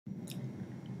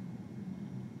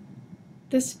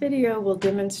This video will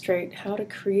demonstrate how to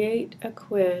create a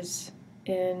quiz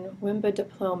in Wimba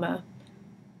Diploma,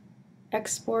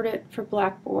 export it for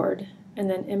Blackboard, and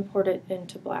then import it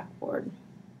into Blackboard.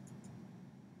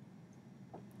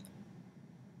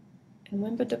 In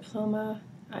Wimba Diploma,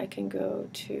 I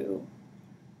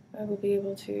will be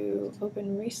able to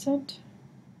open Recent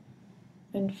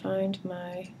and find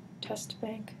my test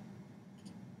bank.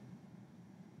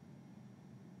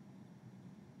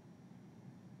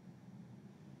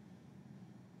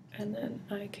 And then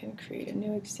I can create a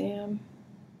new exam.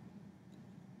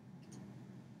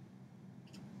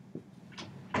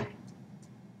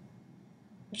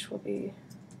 Which will be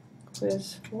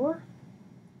quiz 4.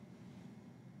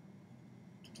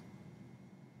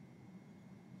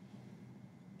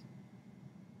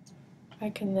 I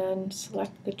can then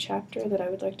select the chapter that I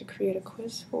would like to create a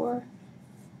quiz for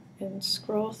and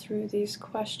scroll through these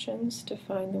questions to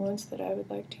find the ones that I would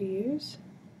like to use.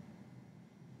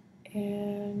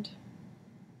 And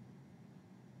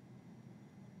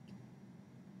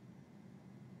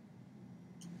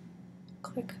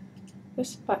click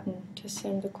this button to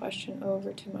send the question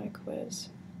over to my quiz.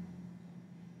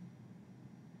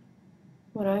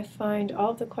 When I find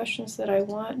all of the questions that I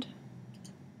want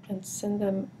and send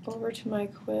them over to my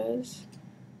quiz,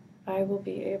 I will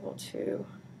be able to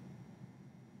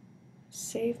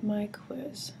save my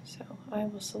quiz. So I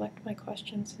will select my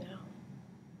questions now.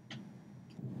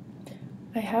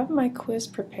 I have my quiz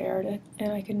prepared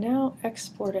and I can now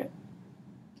export it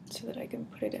so that I can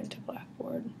put it into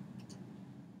Blackboard.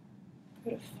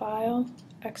 Go to File,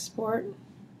 Export.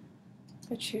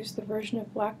 I choose the version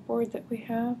of Blackboard that we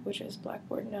have, which is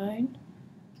Blackboard 9.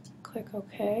 Click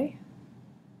OK,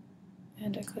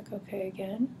 and I click OK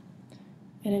again.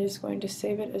 And it is going to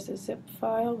save it as a zip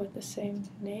file with the same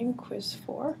name, Quiz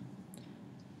 4.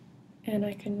 And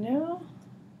I can now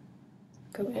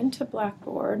go into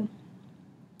Blackboard,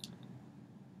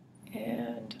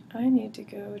 and I need to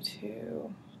go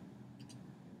to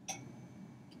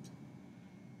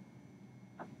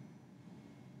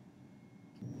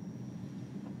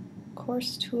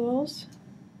Course Tools,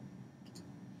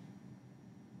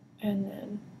 and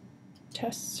then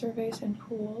Test Surveys and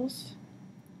Pools,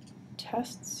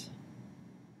 Tests.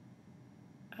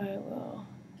 I will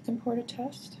import a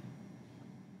test.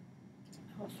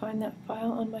 I will find that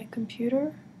file on my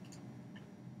computer.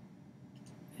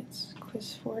 It's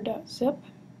quiz4.zip.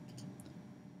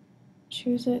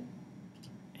 Choose it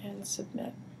and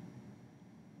submit.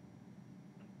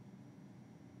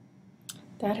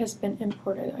 That has been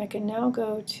imported. I can now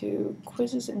go to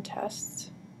Quizzes and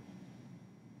Tests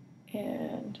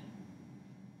and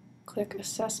click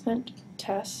Assessment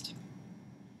Test.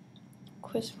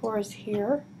 Quiz 4 is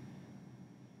here.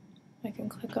 I can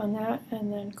click on that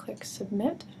and then click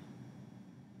Submit.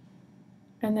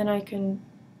 And then I can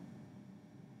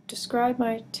describe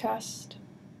my test,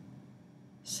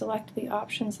 select the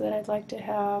options that I'd like to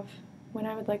have, when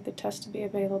I would like the test to be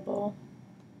available,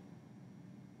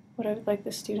 what I would like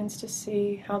the students to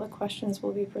see, how the questions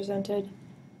will be presented,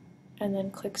 and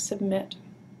then click Submit.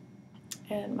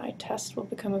 And my test will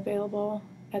become available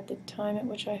at the time at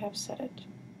which I have set it.